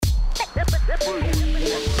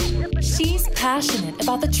passionate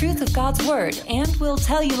about the truth of God's Word and will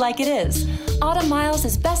tell you like it is. Autumn Miles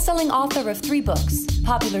is best-selling author of 3 books,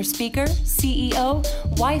 popular speaker, CEO,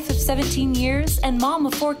 wife of 17 years, and mom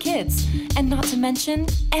of 4 kids, and not to mention,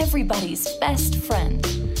 everybody's best friend.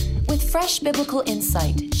 With fresh biblical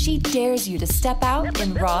insight, she dares you to step out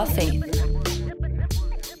in raw faith.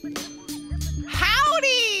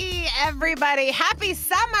 Howdy, everybody. Happy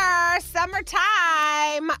summer,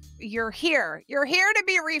 summertime. You're here to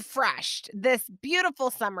be refreshed this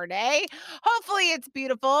beautiful summer day. Hopefully it's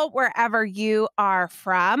beautiful wherever you are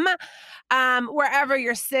from, wherever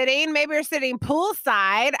you're sitting. Maybe you're sitting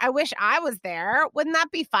poolside. I wish I was there. Wouldn't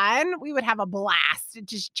that be fun? We would have a blast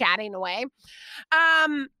just chatting away.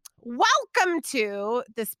 Welcome to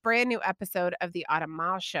this brand new episode of the Autumn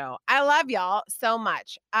Miles Show. I love y'all so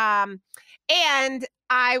much. And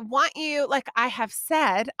I want you, like I have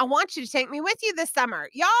said, I want you to take me with you this summer.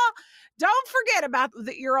 Y'all, don't forget about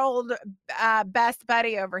your old best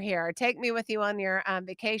buddy over here. Take me with you on your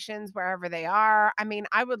vacations, wherever they are. I mean,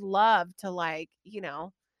 I would love to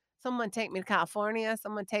someone take me to California,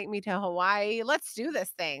 someone take me to Hawaii. Let's do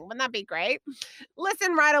this thing. Wouldn't that be great?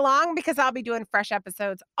 Listen right along because I'll be doing fresh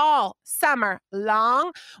episodes all summer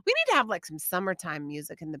long. We need to have some summertime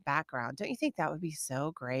music in the background. Don't you think that would be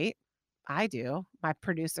so great? I do. My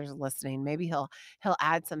producer's listening. Maybe he'll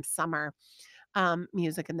add some summer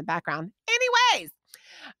music in the background. Anyways,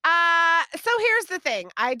 so here's the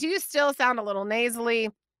thing. I do still sound a little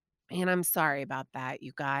nasally, and I'm sorry about that,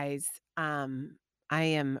 you guys. I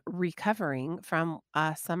am recovering from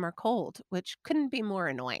a summer cold, which couldn't be more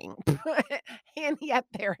annoying. And yet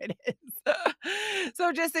there it is.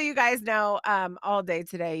 So just so you guys know, all day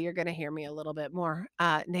today, you're going to hear me a little bit more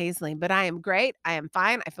nasally, but I am great. I am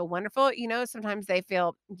fine. I feel wonderful. You know, sometimes they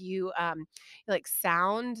feel you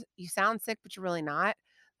sound sick, but you're really not.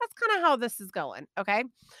 That's kind of how this is going. Okay.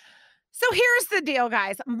 So here's the deal,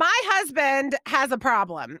 guys. My husband has a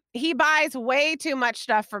problem. He buys way too much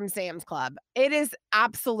stuff from Sam's Club. It is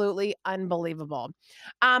absolutely unbelievable.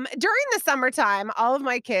 During the summertime, all of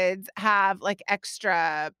my kids have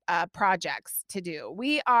extra projects to do.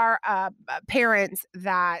 We are parents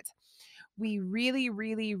that we really,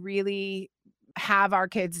 really, really have our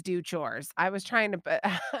kids do chores. I was trying to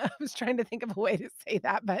think of a way to say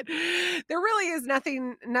that, but there really is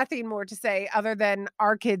nothing more to say other than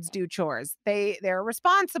our kids do chores. They're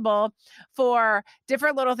responsible for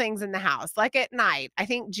different little things in the house. Like at night, I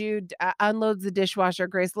think Jude unloads the dishwasher,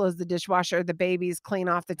 Grace loads the dishwasher, the babies clean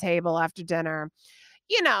off the table after dinner,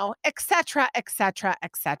 et cetera, et cetera,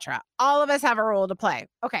 et cetera. All of us have a role to play.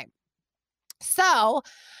 Okay. So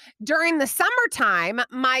during the summertime,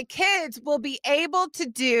 my kids will be able to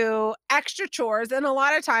do extra chores. And a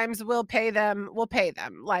lot of times we'll pay them.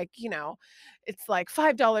 It's like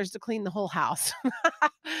 $5 to clean the whole house.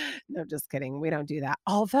 No, just kidding. We don't do that.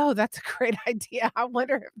 Although that's a great idea. I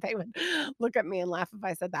wonder if they would look at me and laugh if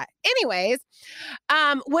I said that. Anyways,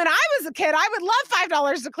 when I was a kid, I would love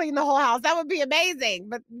 $5 to clean the whole house. That would be amazing.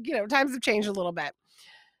 But, times have changed a little bit.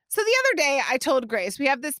 So the other day I told Grace, we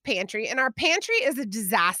have this pantry and our pantry is a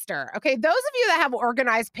disaster. Okay. Those of you that have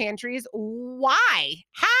organized pantries, why?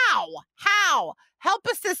 How? Help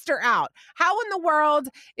a sister out. How in the world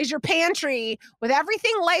is your pantry with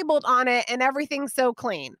everything labeled on it and everything so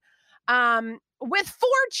clean? With 4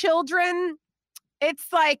 children, it's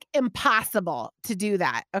impossible to do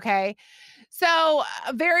that. Okay. So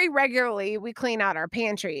very regularly we clean out our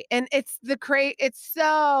pantry and it's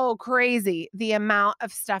so crazy the amount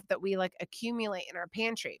of stuff that we accumulate in our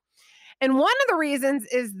pantry. And one of the reasons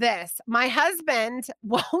is this: my husband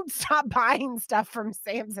won't stop buying stuff from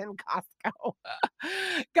Sam's and Costco.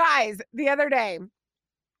 Guys, the other day,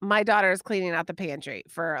 my daughter is cleaning out the pantry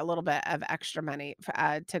for a little bit of extra money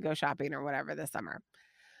to go shopping or whatever this summer.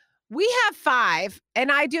 We have 5,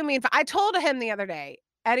 and I do mean, I told him the other day,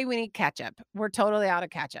 Eddie, we need ketchup. We're totally out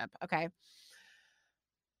of ketchup. Okay.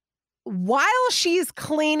 While she's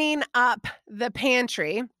cleaning up the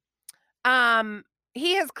pantry,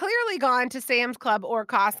 he has clearly gone to Sam's Club or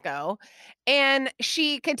Costco, and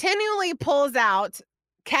she continually pulls out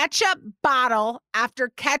ketchup bottle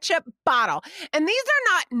after ketchup bottle. And these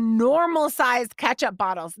are not normal sized ketchup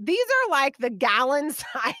bottles. These are like the gallon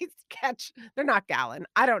sized ketchup. They're not gallon.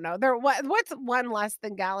 I don't know. They're what's one less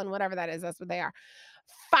than gallon, whatever that is. That's what they are.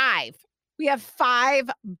 5. We have 5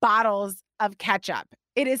 bottles of ketchup.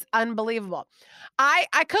 It is unbelievable. I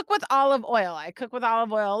cook with olive oil. I cook with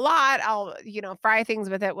olive oil a lot. I'll, fry things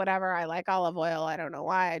with it, whatever. I like olive oil. I don't know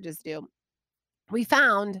why. I just do. We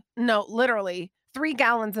found, literally 3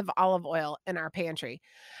 gallons of olive oil in our pantry.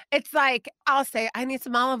 It's like, I'll say, "I need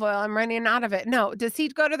some olive oil. I'm running out of it." No. Does he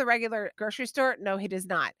go to the regular grocery store? No, he does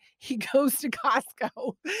not. He goes to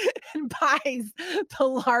Costco and buys the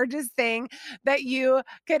largest thing that you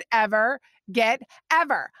could ever get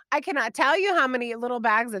ever. I cannot tell you how many little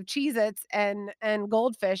bags of Cheez-Its and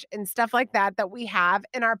Goldfish and stuff like that we have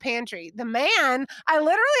in our pantry. The man, I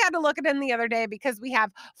literally had to look at him the other day because we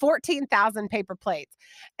have 14,000 paper plates.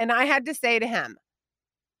 And I had to say to him,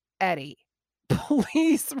 "Eddie,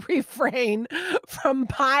 please refrain from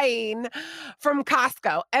buying from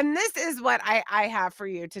Costco." And this is what I have for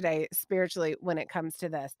you today spiritually when it comes to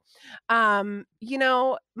this.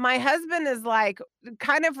 My husband is like,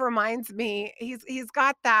 kind of reminds me, he's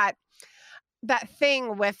got that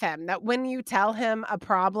thing with him that when you tell him a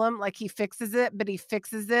problem, like he fixes it, but he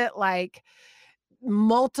fixes it like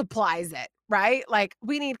multiplies it, right? Like,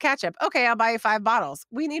 we need ketchup. Okay, I'll buy you 5 bottles.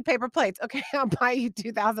 We need paper plates. Okay, I'll buy you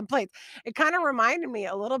 2,000 plates. It kind of reminded me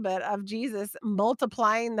a little bit of Jesus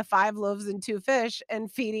multiplying the 5 loaves and 2 fish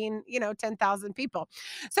and feeding, 10,000 people.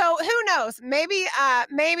 So who knows? Maybe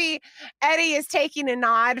Eddie is taking a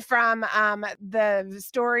nod from the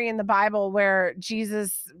story in the Bible where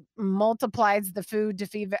Jesus multiplies the food to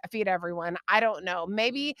feed everyone. I don't know.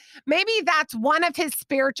 Maybe that's one of his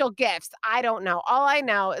spiritual gifts. I don't know. All I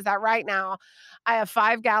know is that right now I have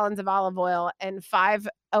 5 gallons of olive oil and 5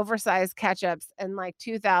 oversized ketchups and like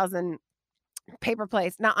 2,000 paper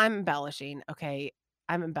plates. Now I'm embellishing. Okay.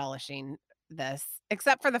 I'm embellishing this,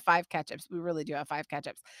 except for the 5 ketchups. We really do have 5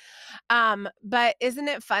 ketchups. But isn't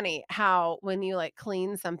it funny how when you like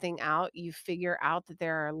clean something out, you figure out that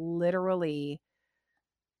there are literally,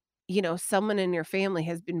 someone in your family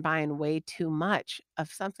has been buying way too much of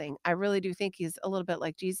something. I really do think he's a little bit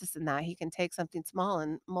like Jesus in that he can take something small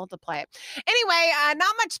and multiply it. Anyway,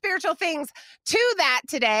 not much spiritual things to that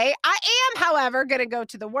today. I am, however, going to go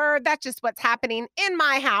to the word. That's just what's happening in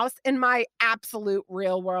my house, in my absolute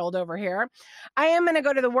real world over here. I am going to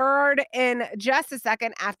go to the word in just a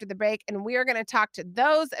second after the break, and we are going to talk to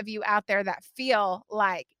those of you out there that feel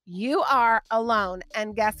like you are alone.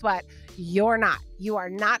 And guess what? You're not. You are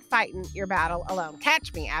not fighting your battle alone.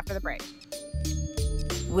 Catch me after the break.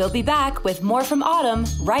 We'll be back with more from Autumn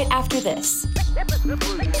right after this.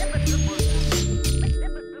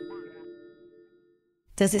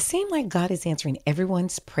 Does it seem like God is answering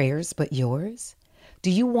everyone's prayers but yours?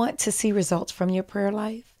 Do you want to see results from your prayer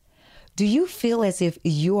life? Do you feel as if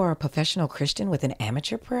you are a professional Christian with an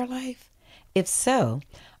amateur prayer life? If so,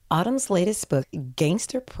 Autumn's latest book,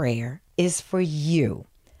 Gangster Prayer, is for you.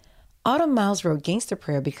 Autumn Miles wrote Gangster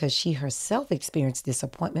Prayer because she herself experienced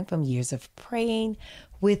disappointment from years of praying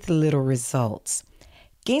with little results.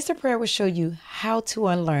 Gangster Prayer will show you how to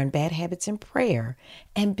unlearn bad habits in prayer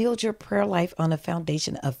and build your prayer life on a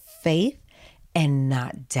foundation of faith and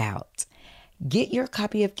not doubt. Get your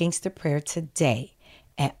copy of Gangster Prayer today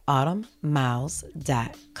at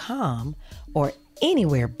autumnmiles.com or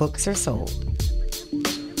anywhere books are sold.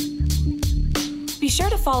 Be sure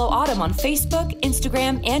to follow Autumn on Facebook,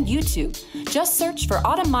 Instagram, and YouTube. Just search for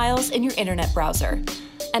Autumn Miles in your internet browser.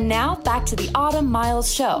 And now back to the Autumn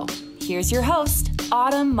Miles Show. Here's your host,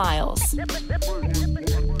 Autumn Miles.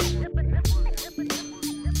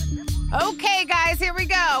 Okay, guys, here we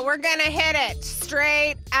go. We're going to hit it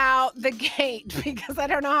straight out the gate because I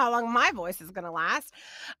don't know how long my voice is going to last.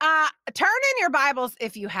 Turn in your Bibles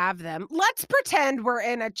if you have them. Let's pretend we're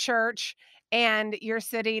in a church and you're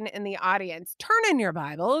sitting in the audience. Turn in your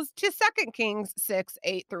Bibles to 2 Kings 6,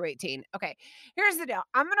 8 through 18. Okay, here's the deal.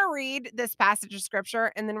 I'm going to read this passage of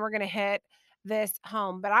scripture and then we're going to hit this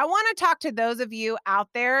home. But I want to talk to those of you out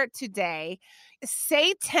there today.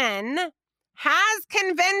 Satan has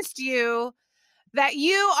convinced you that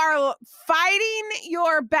you are fighting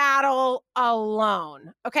your battle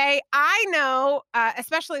alone. Okay. I know,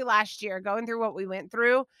 especially last year, going through what we went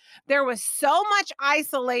through, there was so much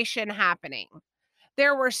isolation happening.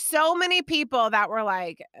 There were so many people that were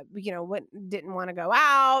like, didn't want to go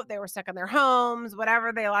out. They were stuck in their homes,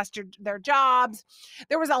 whatever. They lost their jobs.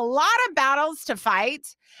 There was a lot of battles to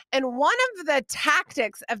fight. And one of the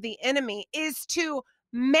tactics of the enemy is to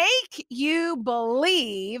make you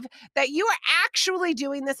believe that you are actually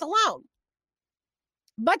doing this alone.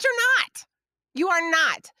 But you're not. You are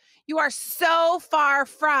not. You are so far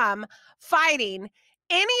from fighting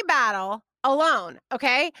any battle alone,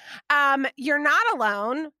 okay? You're not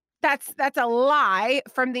alone. That's a lie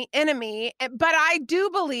from the enemy, but I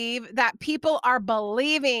do believe that people are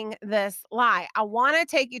believing this lie. I want to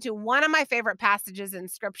take you to one of my favorite passages in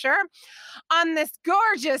scripture on this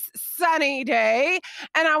gorgeous sunny day,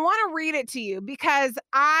 and I want to read it to you because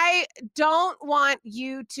I don't want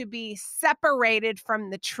you to be separated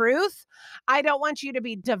from the truth. I don't want you to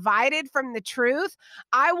be divided from the truth.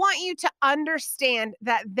 I want you to understand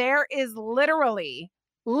that there is literally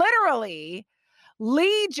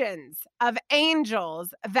legions of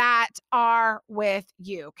angels that are with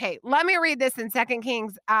you. Okay, let me read this in 2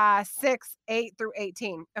 Kings 6, 8 through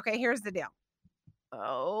 18. Okay, here's the deal.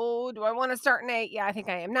 Oh, do I want to start in 8? Yeah, I think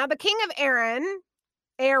I am. Now, the king of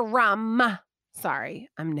Aram, sorry,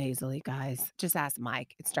 I'm nasally, guys. Just ask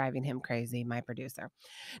Mike. It's driving him crazy, my producer.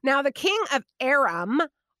 Now, the king of Aram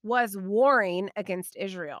was warring against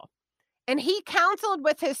Israel, and he counseled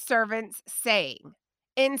with his servants, saying,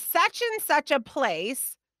 in such and such a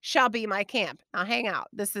place shall be my camp. Now hang out.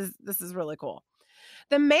 This is really cool.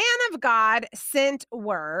 The man of God sent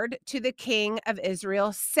word to the king of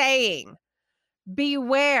Israel saying,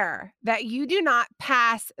 beware that you do not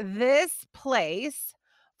pass this place,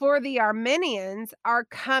 for the Arameans are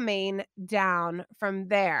coming down from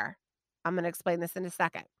there. I'm going to explain this in a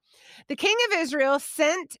second. The king of Israel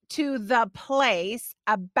sent to the place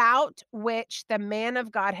about which the man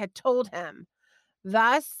of God had told him.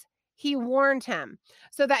 Thus, he warned him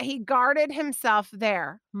so that he guarded himself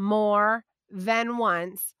there more than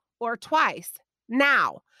once or twice.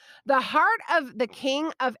 Now, the heart of the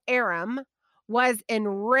king of Aram was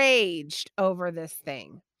enraged over this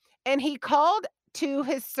thing, and he called to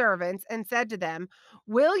his servants and said to them,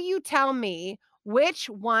 will you tell me which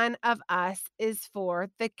one of us is for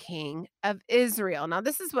the king of Israel? Now,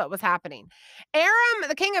 this is what was happening. Aram,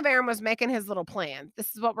 the king of Aram, was making his little plan.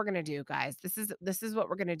 This is what we're going to do, guys. This is what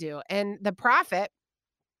we're going to do. And the prophet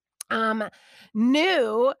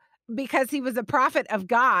knew, because he was a prophet of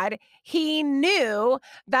God, he knew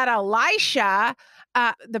that Elisha,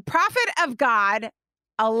 the prophet of God,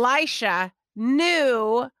 Elisha,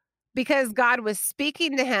 knew, because God was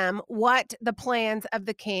speaking to him, what the plans of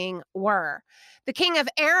the king were. The king of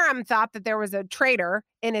Aram thought that there was a traitor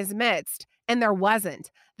in his midst, and there wasn't.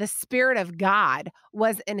 The Spirit of God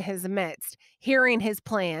was in his midst, hearing his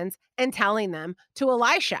plans and telling them to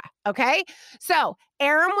Elisha, okay? So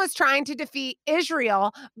Aram was trying to defeat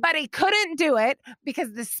Israel, but he couldn't do it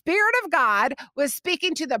because the Spirit of God was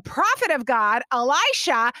speaking to the prophet of God,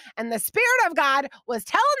 Elisha, and the Spirit of God was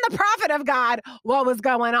telling the prophet of God what was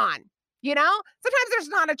going on. You know, sometimes there's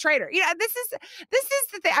not a traitor. You know, this is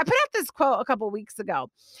the thing. I put out this quote a couple weeks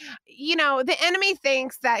ago. You know, the enemy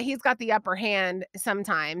thinks that he's got the upper hand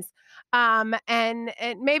sometimes. And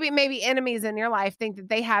maybe enemies in your life think that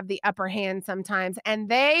they have the upper hand sometimes, and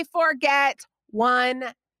they forget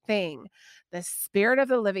one thing. The Spirit of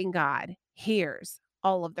the living God hears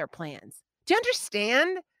all of their plans. Do you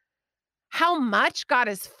understand how much God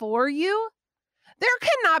is for you? There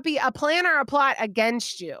cannot be a plan or a plot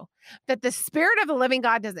against you that the Spirit of the living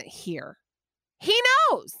God doesn't hear. He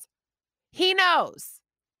knows. He knows.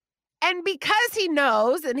 And because he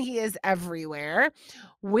knows, and he is everywhere,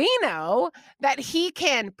 we know that he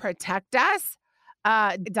can protect us,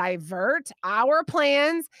 divert our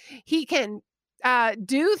plans. He can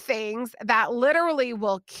do things that literally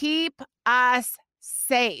will keep us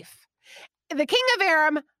safe. The king of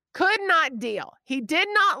Aram could not deal. He did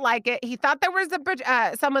not like it. He thought there was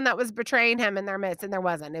someone that was betraying him in their midst, and there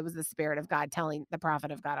wasn't. It was the Spirit of God telling the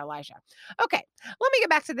prophet of God, Elisha. Okay, let me get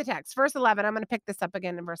back to the text. Verse 11, I'm going to pick this up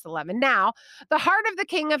again in verse 11. Now, the heart of the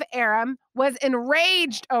king of Aram was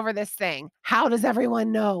enraged over this thing. How does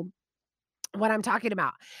everyone know what I'm talking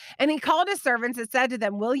about? And he called his servants and said to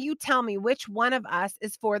them, will you tell me which one of us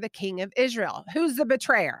is for the king of Israel? Who's the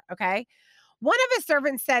betrayer? Okay. One of his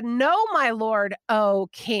servants said, no, my lord, O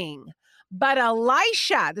king, but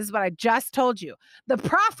Elisha, this is what I just told you, the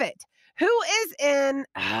prophet who is in,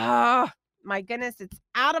 my goodness, it's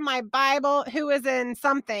out of my Bible, who is in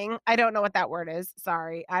something. I don't know what that word is.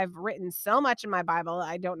 Sorry. I've written so much in my Bible.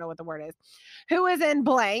 I don't know what the word is. Who is in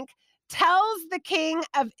blank tells the king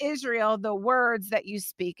of Israel the words that you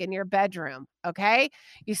speak in your bedroom. Okay.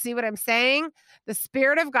 You see what I'm saying? The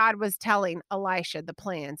Spirit of God was telling Elisha the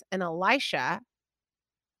plans, and Elisha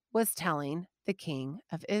was telling the king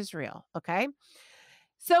of Israel. Okay.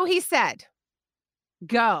 So he said,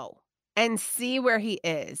 go and see where he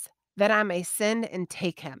is, that I may send and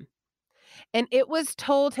take him. And it was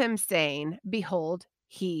told him, saying, behold,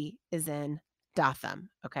 he is in Dotham.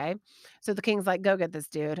 Okay. So the king's like, go get this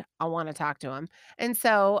dude. I want to talk to him. And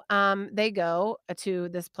so they go to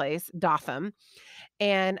this place, Dotham,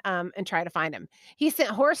 and try to find him. He sent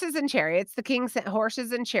horses and chariots. The king sent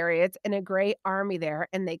horses and chariots and a great army there,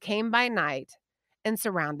 and they came by night and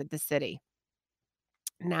surrounded the city.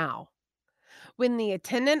 Now, when the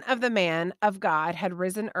attendant of the man of God had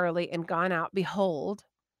risen early and gone out, behold,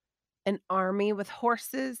 an army with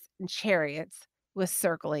horses and chariots was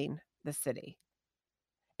circling the city.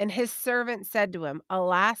 And his servant said to him,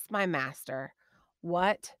 alas, my master,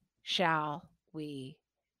 what shall we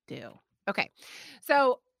do? Okay,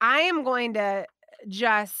 so I am going to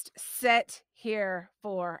just sit here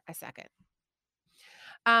for a second.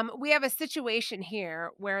 We have a situation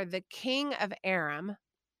here where the king of Aram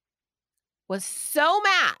was so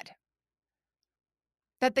mad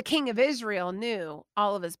that the king of Israel knew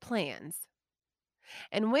all of his plans.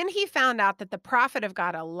 And when he found out that the prophet of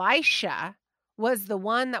God, Elisha, was the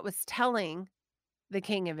one that was telling the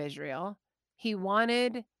king of Israel, he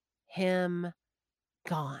wanted him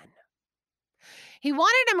gone. He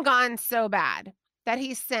wanted him gone so bad that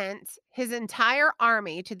he sent his entire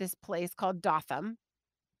army to this place called Dotham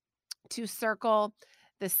to circle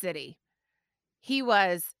the city. He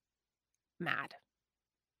was mad.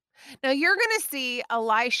 Now you're going to see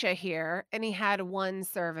Elisha here, and he had one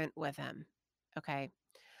servant with him. Okay.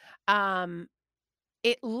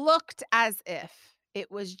 It looked as if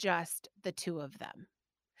it was just the two of them.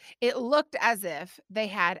 It looked as if they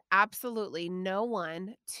had absolutely no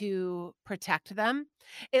one to protect them.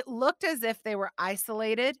 It looked as if they were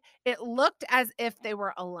isolated. It looked as if they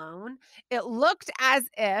were alone. It looked as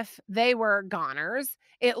if they were goners.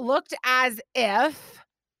 It looked as if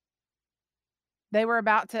they were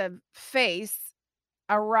about to face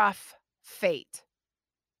a rough fate.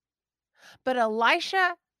 But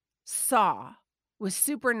Elisha saw with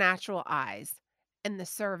supernatural eyes, and the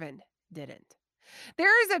servant didn't.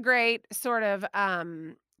 There is a great sort of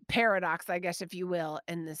paradox, I guess, if you will,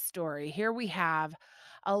 in this story. Here we have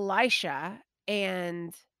Elisha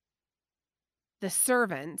and the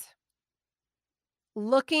servant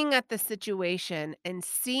looking at the situation and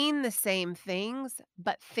seeing the same things,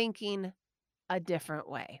 but thinking a different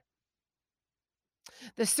way.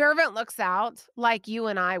 The servant looks out like you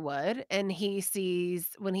and I would, and he sees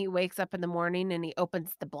when he wakes up in the morning and he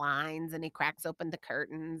opens the blinds and he cracks open the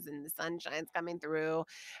curtains and the sunshine's coming through.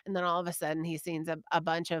 And then all of a sudden he sees a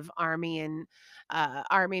bunch of army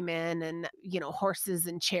men and, horses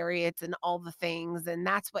and chariots and all the things. And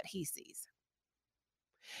that's what he sees.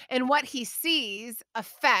 And what he sees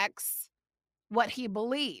affects what he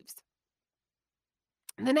believes.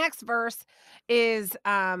 The next verse is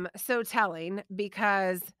so telling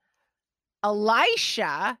because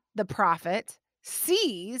Elisha, the prophet,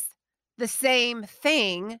 sees the same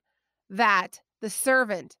thing that the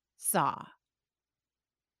servant saw.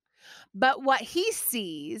 But what he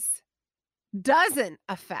sees doesn't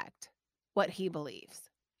affect what he believes.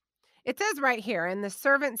 It says right here, and the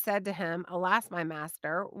servant said to him, alas, my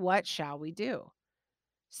master, what shall we do?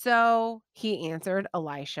 So he answered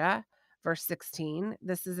Elisha, verse 16.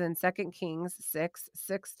 This is in 2 Kings 6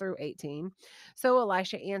 through 18. So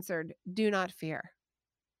Elisha answered, do not fear,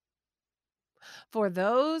 for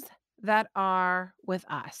those that are with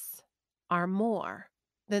us are more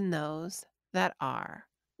than those that are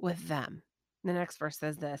with them. The next verse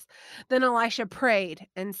says this. Then Elisha prayed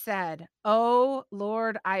and said, O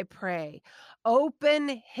Lord, I pray,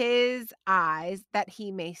 open his eyes that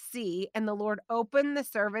he may see. And the Lord opened the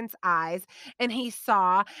servant's eyes, and he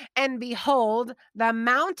saw, and behold, the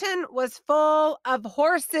mountain was full of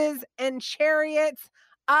horses and chariots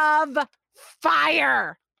of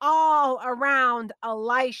fire all around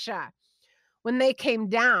Elisha. When they came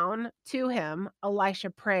down to him,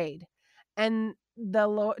 Elisha prayed and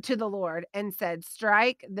to the Lord and said,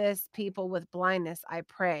 strike this people with blindness, I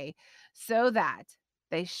pray, so that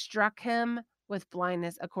they struck him with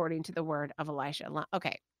blindness according to the word of Elisha.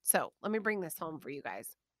 Okay, so let me bring this home for you guys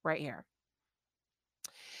right here.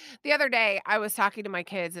 The other day I was talking to my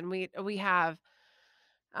kids, and we have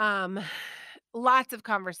lots of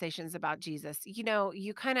conversations about Jesus.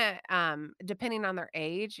 You kind of depending on their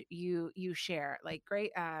age, you share. Like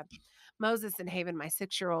Moses and Haven, my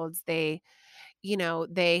 6-year-olds, they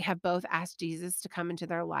have both asked Jesus to come into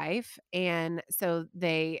their life. And so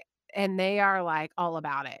they are like all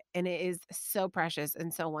about it. And it is so precious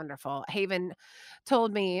and so wonderful. Haven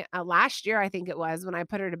told me last year, I think it was, when I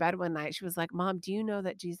put her to bed one night, she was like, Mom, do you know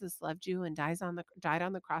that Jesus loved you and died on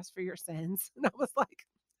the cross for your sins? And I was like,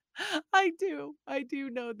 I do. I do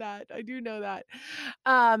know that. I do know that.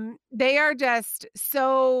 They are just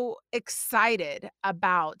so excited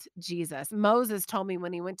about Jesus. Moses told me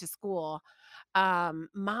when he went to school,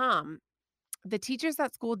 Mom, the teachers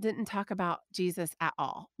at school didn't talk about Jesus at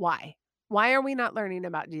all. Why? Why are we not learning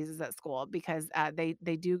about Jesus at school? Because they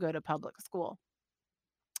do go to public school.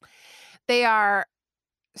 They are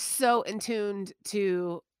so in tuned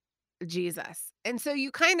to Jesus. And so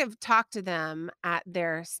you kind of talk to them at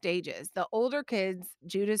their stages. The older kids,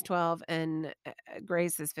 Jude is 12 and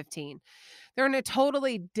Grace is 15. They're in a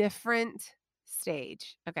totally different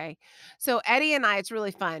stage. Okay. So Eddie and I, it's really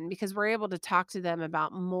fun because we're able to talk to them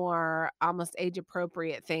about more almost age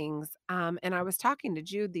appropriate things. And I was talking to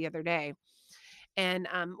Jude the other day and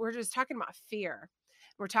we're just talking about fear.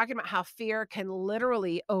 We're talking about how fear can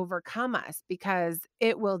literally overcome us because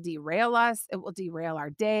it will derail us. It will derail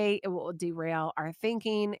our day. It will derail our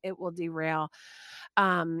thinking. It will derail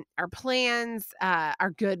our plans,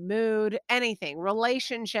 our good mood, anything,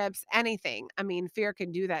 relationships, anything. I mean, fear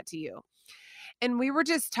can do that to you. And we were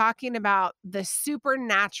just talking about the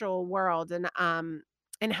supernatural world and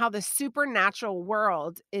how the supernatural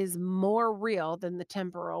world is more real than the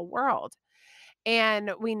temporal world.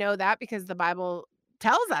 And we know that because the Bible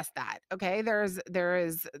tells us that. Okay.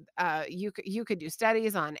 You could do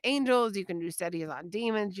studies on angels, you can do studies on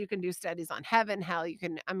demons, you can do studies on heaven, hell,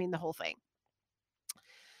 I mean the whole thing.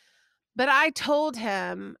 But I told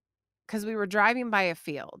him, because we were driving by a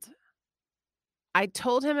field, I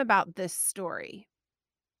told him about this story.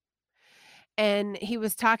 And he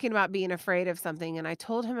was talking about being afraid of something. And I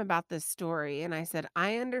told him about this story. And I said,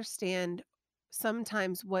 I understand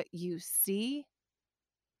sometimes what you see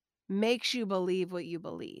makes you believe what you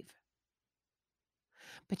believe.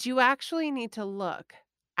 But you actually need to look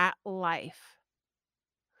at life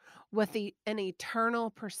with an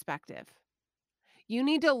eternal perspective. You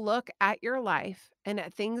need to look at your life and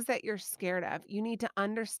at things that you're scared of. You need to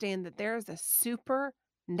understand that there is a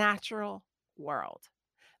supernatural world.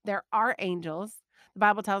 There are angels. The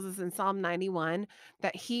Bible tells us in Psalm 91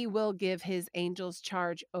 that he will give his angels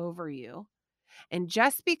charge over you. And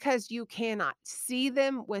just because you cannot see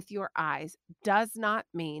them with your eyes does not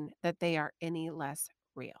mean that they are any less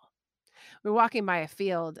real. We're walking by a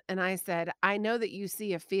field, and I said, I know that you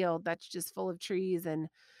see a field that's just full of trees and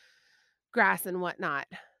grass and whatnot.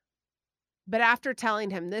 But after telling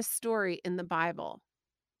him this story in the Bible,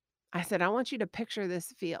 I said, I want you to picture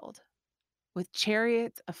this field with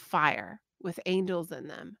chariots of fire with angels in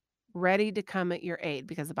them, ready to come at your aid,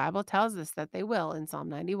 because the Bible tells us that they will in Psalm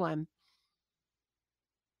 91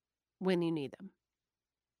 when you need them.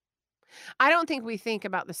 I don't think we think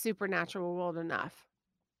about the supernatural world enough.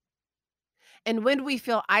 And when we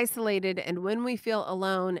feel isolated and when we feel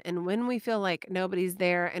alone and when we feel like nobody's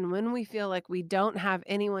there and when we feel like we don't have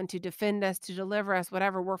anyone to defend us, to deliver us,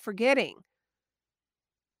 whatever, we're forgetting.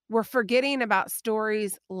 We're forgetting about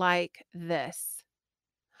stories like this,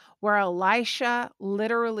 where Elisha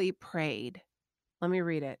literally prayed. Let me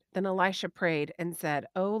read it. Then Elisha prayed and said,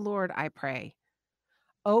 "Oh Lord, I pray,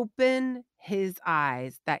 open his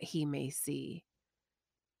eyes that he may see."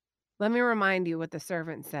 Let me remind you what the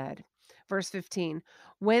servant said. Verse 15,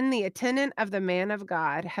 when the attendant of the man of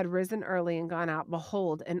God had risen early and gone out,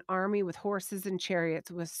 behold, an army with horses and chariots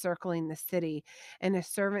was circling the city. And his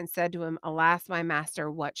servant said to him, alas, my master,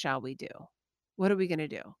 what shall we do? What are we going to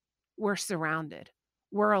do? We're surrounded.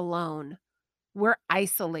 We're alone. We're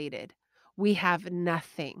isolated. We have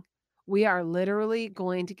nothing. We are literally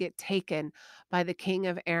going to get taken by the king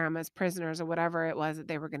of Aram as prisoners or whatever it was that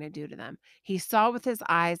they were going to do to them. He saw with his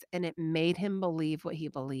eyes and it made him believe what he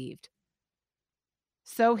believed.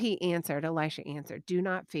 So Elisha answered, do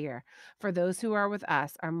not fear, for those who are with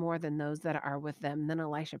us are more than those that are with them. Then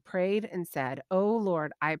Elisha prayed and said, O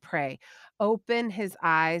Lord, I pray, open his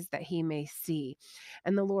eyes that he may see.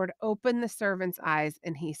 And the Lord opened the servant's eyes,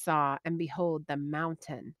 and he saw, and behold, the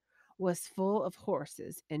mountain was full of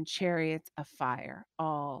horses and chariots of fire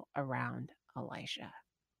all around Elisha.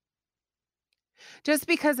 Just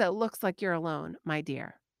because it looks like you're alone, my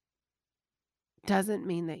dear, doesn't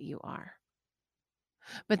mean that you are.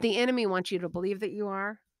 But the enemy wants you to believe that you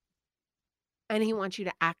are, and he wants you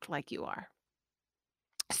to act like you are.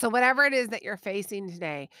 So whatever it is that you're facing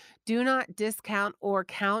today, do not discount or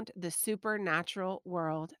count the supernatural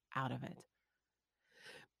world out of it.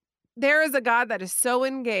 There is a God that is so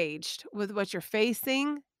engaged with what you're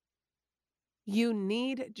facing, you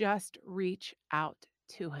need just reach out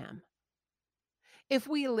to him. If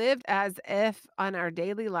we lived as if on our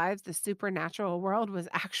daily lives the supernatural world was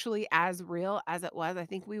actually as real as it was, I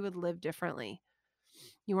think we would live differently.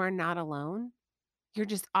 You are not alone. You're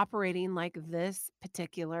just operating like this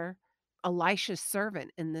particular Elisha's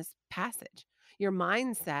servant in this passage. Your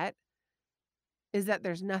mindset is that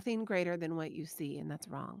there's nothing greater than what you see, and that's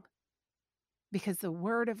wrong. Because the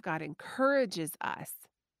word of God encourages us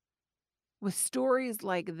with stories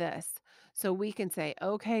like this so we can say,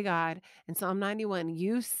 okay, God, in Psalm 91,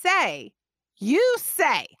 you say, I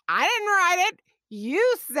didn't write it,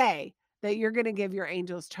 you say that you're going to give your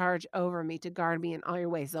angels charge over me to guard me in all your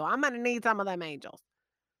ways. So I'm going to need some of them angels.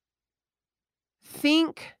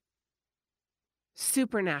 Think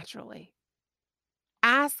supernaturally.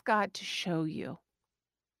 Ask God to show you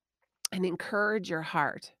and encourage your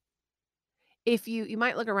heart. If you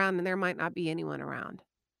might look around and there might not be anyone around,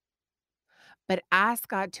 but ask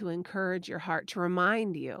God to encourage your heart, to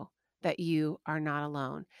remind you that you are not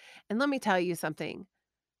alone. And let me tell you something.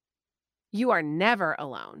 You are never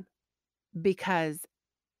alone because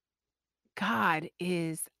God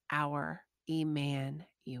is our Emmanuel.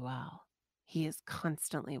 He is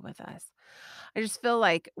constantly with us. I just feel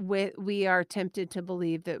like we are tempted to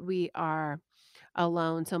believe that we are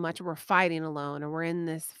alone so much. We're fighting alone, or we're in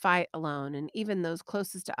this fight alone. And even those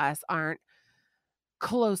closest to us aren't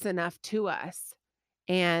close enough to us.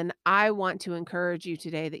 And I want to encourage you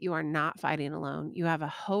today that you are not fighting alone. You have a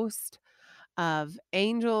host of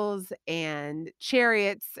angels and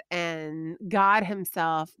chariots and God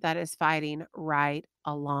himself that is fighting right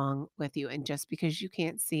along with you. And just because you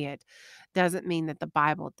can't see it doesn't mean that the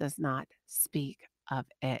Bible does not speak of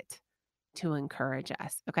it to encourage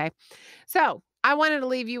us. Okay. So I wanted to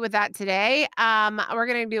leave you with that today. We're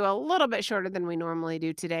going to do a little bit shorter than we normally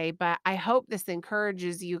do today, but I hope this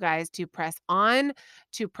encourages you guys to press on,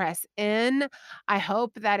 to press in. I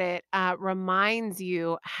hope that it reminds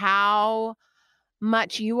you how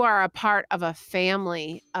much you are a part of a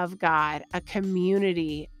family of God, a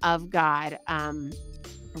community of God,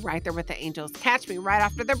 right there with the angels. Catch me right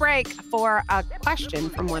after the break for a question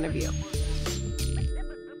from one of you.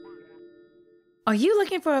 Are you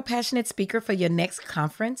looking for a passionate speaker for your next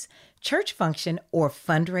conference, church function, or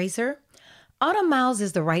fundraiser? Autumn Miles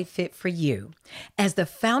is the right fit for you. As the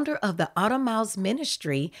founder of the Autumn Miles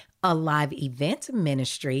Ministry, a live event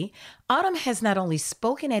ministry, Autumn has not only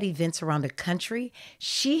spoken at events around the country,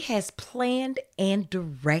 she has planned and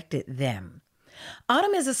directed them.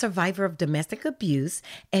 Autumn is a survivor of domestic abuse,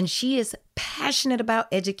 and she is passionate about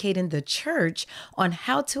educating the church on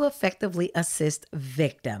how to effectively assist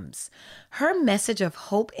victims. Her message of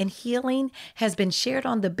hope and healing has been shared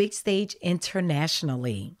on the big stage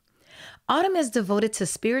internationally. Autumn is devoted to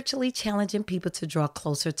spiritually challenging people to draw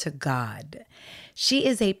closer to God. She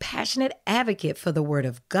is a passionate advocate for the Word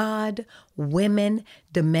of God, women,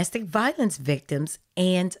 domestic violence victims,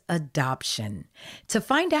 and adoption. To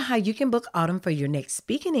find out how you can book Autumn for your next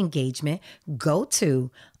speaking engagement, go to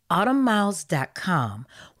autumnmiles.com.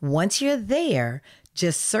 Once you're there,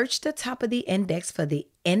 just search the top of the index for the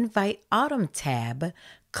Invite Autumn tab.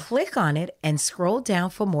 Click on it and scroll down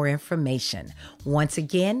for more information. Once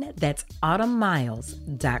again, that's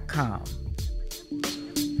autumnmiles.com.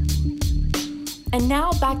 And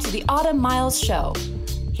now back to the Autumn Miles Show.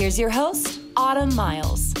 Here's your host, Autumn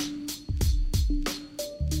Miles.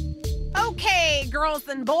 Okay, girls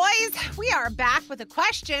and boys, we are back with a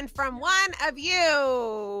question from one of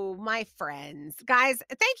you, my friends. Guys,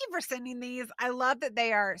 thank you for sending these. I love that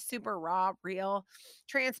they are super raw, real,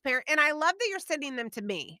 transparent, and I love that you're sending them to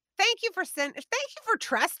me. Thank you for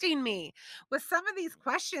trusting me with some of these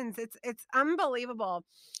questions. It's unbelievable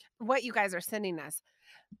what you guys are sending us.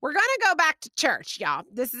 We're going to go back to church, y'all.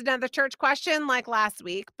 This is another church question like last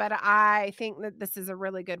week, but I think that this is a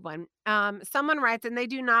really good one. Someone writes, and they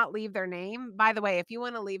do not leave their name. By the way, if you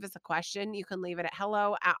want to leave us a question, you can leave it at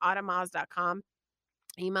hello@autumnmiles.com.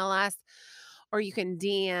 Email us, or you can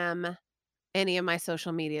DM any of my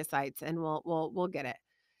social media sites, and we'll get it.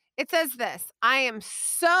 It says this: I am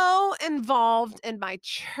so involved in my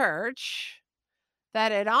church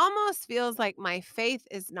that it almost feels like my faith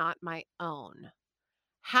is not my own.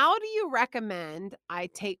 How do you recommend I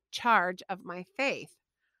take charge of my faith?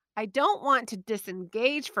 I don't want to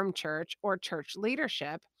disengage from church or church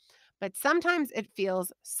leadership, but sometimes it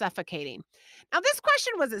feels suffocating. Now, this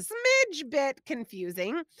question was a smidge bit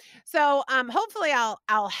confusing, so hopefully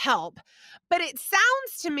I'll help. But it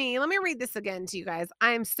sounds to me, let me read this again to you guys.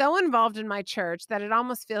 I am so involved in my church that it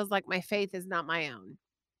almost feels like my faith is not my own.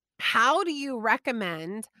 How do you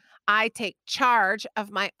recommend I take charge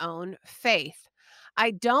of my own faith?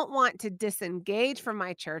 I don't want to disengage from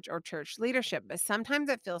my church or church leadership, but sometimes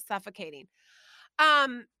it feels suffocating.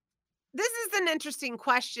 this is an interesting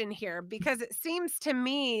question here because it seems to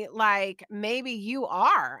me like maybe you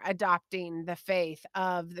are adopting the faith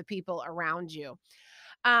of the people around you.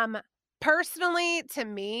 Personally, to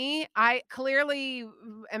me, I clearly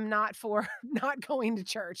am not for not going to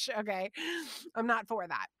church. Okay. I'm not for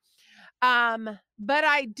that. But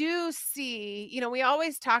I do see, we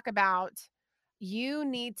always talk about you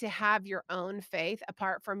need to have your own faith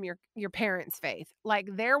apart from your parents' faith. Like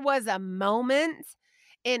there was a moment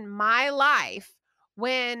in my life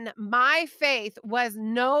when my faith was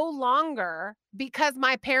no longer because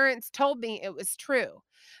my parents told me it was true.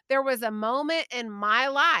 There was a moment in my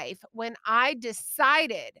life when I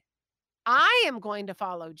decided I am going to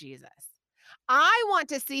follow Jesus. I want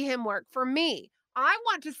to see him work for me. I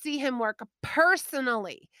want to see him work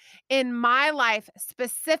personally in my life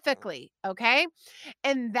specifically, okay?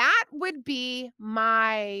 And that would be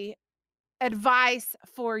my advice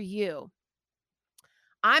for you.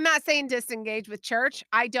 I'm not saying disengage with church.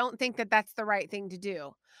 I don't think that that's the right thing to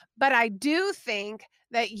do. But I do think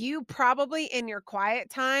that you probably in your quiet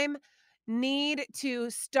time need to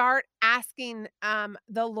start asking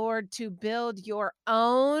the Lord to build your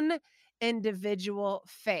own individual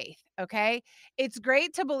faith. Okay. It's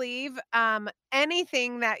great to believe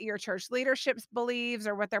anything that your church leadership believes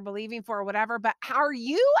or what they're believing for or whatever, but how are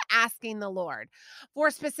you asking the Lord for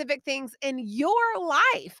specific things in your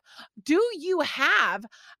life? Do you have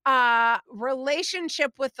a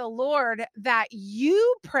relationship with the Lord that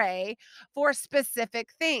you pray for specific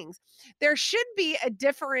things? There should be a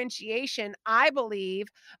differentiation, I believe,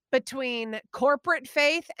 between corporate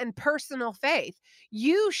faith and personal faith.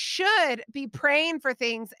 You should be praying for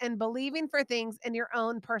things and believing for things in your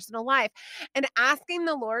own personal life and asking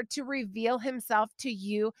the Lord to reveal himself to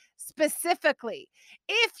you specifically.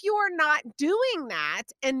 If you're not doing that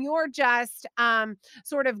and you're just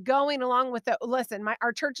sort of going along with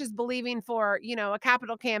our church is believing for, a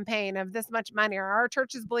capital campaign of this much money, or our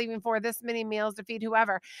church is believing for this many meals to feed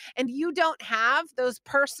whoever, and you don't have those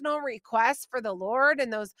personal requests for the Lord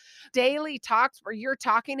and those daily talks where you're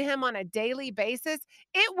talking to him on a daily basis,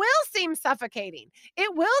 it will seem suffocating.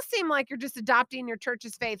 It will seem like you're just adopting your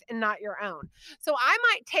church's faith and not your own. So I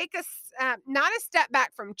might take not a step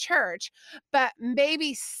back from church, but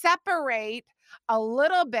maybe separate a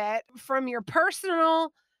little bit from your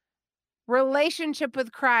personal relationship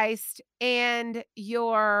with Christ and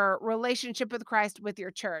your relationship with Christ with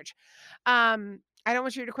your church. I don't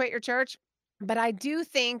want you to quit your church, but I do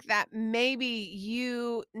think that maybe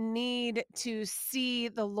you need to see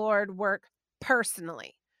the Lord work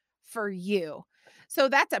personally for you. So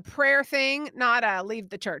that's a prayer thing, not a leave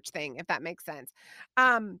the church thing, if that makes sense.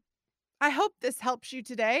 I hope this helps you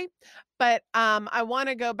today, but I want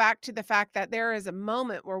to go back to the fact that there is a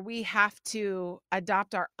moment where we have to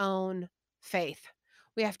adopt our own faith.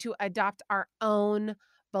 We have to adopt our own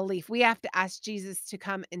belief. We have to ask Jesus to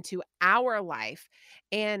come into our life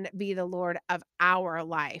and be the Lord of our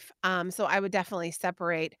life. So I would definitely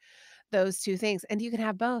separate those two things, and you can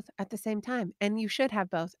have both at the same time, and you should have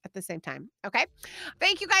both at the same time. Okay.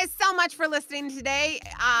 Thank you guys so much for listening today.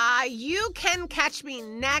 You can catch me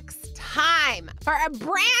next time for a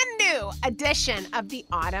brand new edition of the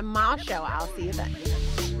Autumn Miles Show. I'll see you then.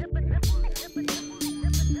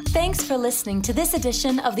 Thanks for listening to this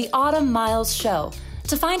edition of the Autumn Miles Show.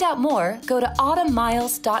 To find out more, go to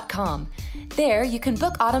autumnmiles.com. There, you can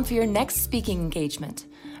book Autumn for your next speaking engagement.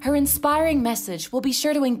 Her inspiring message will be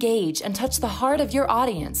sure to engage and touch the heart of your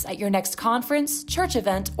audience at your next conference, church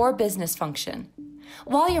event, or business function.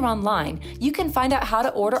 While you're online, you can find out how to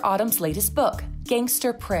order Autumn's latest book,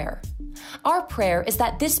 Gangster Prayer. Our prayer is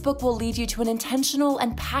that this book will lead you to an intentional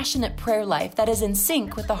and passionate prayer life that is in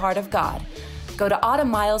sync with the heart of God. Go to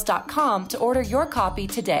autumnmiles.com to order your copy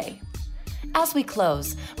today. As we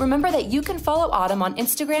close, remember that you can follow Autumn on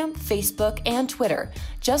Instagram, Facebook, and Twitter.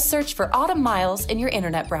 Just search for Autumn Miles in your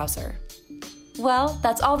internet browser. Well,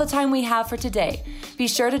 that's all the time we have for today. Be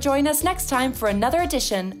sure to join us next time for another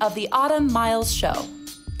edition of the Autumn Miles Show.